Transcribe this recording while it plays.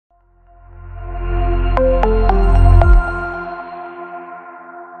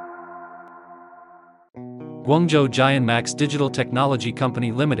Guangzhou JoinMax Digital Technology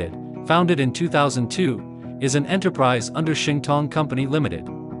Company Limited, founded in 2002, is an enterprise under Xingtong Company Limited.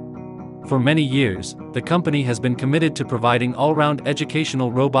 For many years, the company has been committed to providing all-round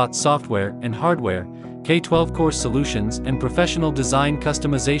educational robot software and hardware, K-12 course solutions and professional design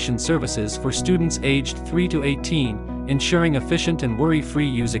customization services for students aged 3 to 18, ensuring efficient and worry-free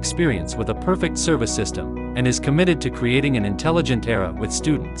use experience with a perfect service system, and is committed to creating an intelligent era with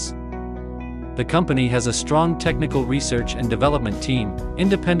students. The company has a strong technical research and development team,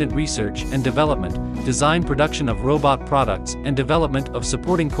 independent research and development, design production of robot products and development of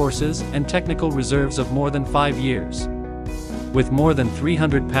supporting courses and technical reserves of more than 5 years. With more than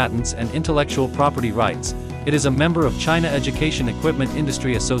 300 patents and intellectual property rights, it is a member of China Education Equipment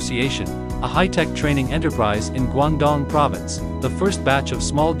Industry Association, a high-tech training enterprise in Guangdong Province, the first batch of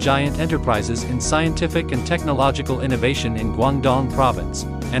small giant enterprises in scientific and technological innovation in Guangdong Province,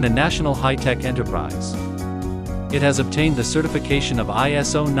 and a national high-tech enterprise. It has obtained the certification of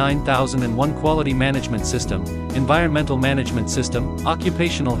ISO 9001 Quality Management System, Environmental Management System,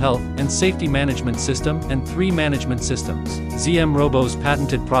 Occupational Health and Safety Management System and 3 management systems. ZMROBO's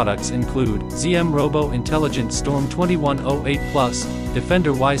patented products include ZMROBO Intelligent Storm 2108 Plus,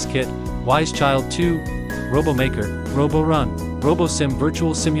 Defender WiseKit, WiseChild 2, RoboMaker, RoboRun, RoboSim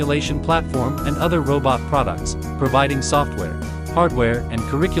Virtual Simulation Platform and other robot products, providing software, hardware and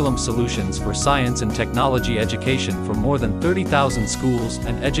curriculum solutions for science and technology education for more than 30,000 schools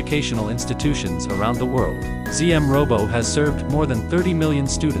and educational institutions around the world. ZMROBO has served more than 30 million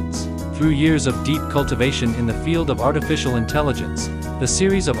students. Through years of deep cultivation in the field of artificial intelligence, the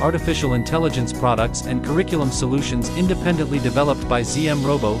series of artificial intelligence products and curriculum solutions independently developed by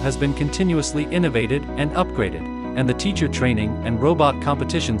ZMROBO has been continuously innovated and upgraded, and the teacher training and robot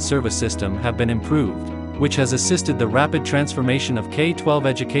competition service system have been improved, which has assisted the rapid transformation of K-12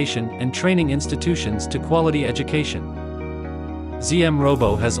 education and training institutions to quality education.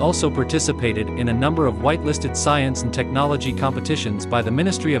 ZMROBO has also participated in a number of whitelisted science and technology competitions by the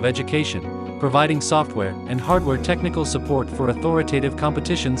Ministry of Education, providing software and hardware technical support for authoritative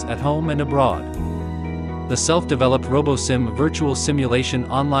competitions at home and abroad. The self-developed RoboSim Virtual Simulation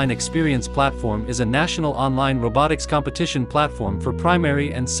Online Experience Platform is a national online robotics competition platform for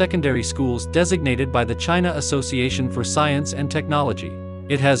primary and secondary schools designated by the China Association for Science and Technology.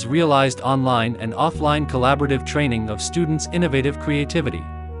 It has realized online and offline collaborative training of students' innovative creativity.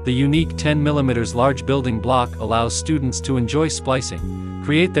 The unique 10mm large building block allows students to enjoy splicing,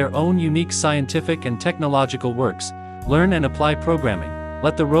 create their own unique scientific and technological works, learn and apply programming,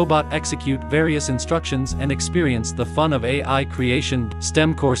 let the robot execute various instructions and experience the fun of AI creation.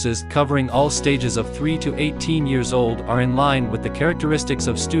 STEM courses covering all stages of 3 to 18 years old are in line with the characteristics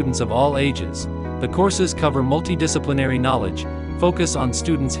of students of all ages. The courses cover multidisciplinary knowledge, focus on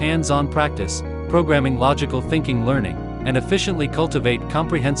students' hands-on practice, programming logical thinking learning, and efficiently cultivate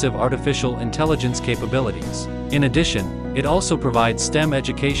comprehensive artificial intelligence capabilities. In addition, it also provides STEM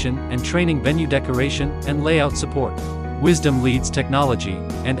education and training venue decoration and layout support. Wisdom leads technology,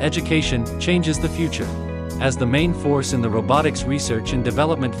 and education changes the future. As the main force in the robotics research and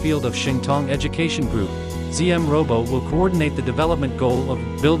development field of Xingtong Education Group, ZMROBO will coordinate the development goal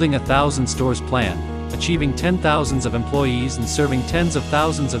of building 1,000 stores plan, achieving 10,000s of employees and serving tens of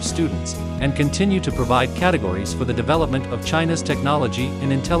thousands of students, and continue to provide categories for the development of China's technology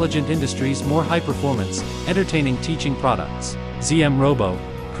and intelligent industries more high-performance, entertaining teaching products. ZMROBO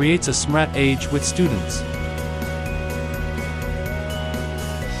creates a smart age with students.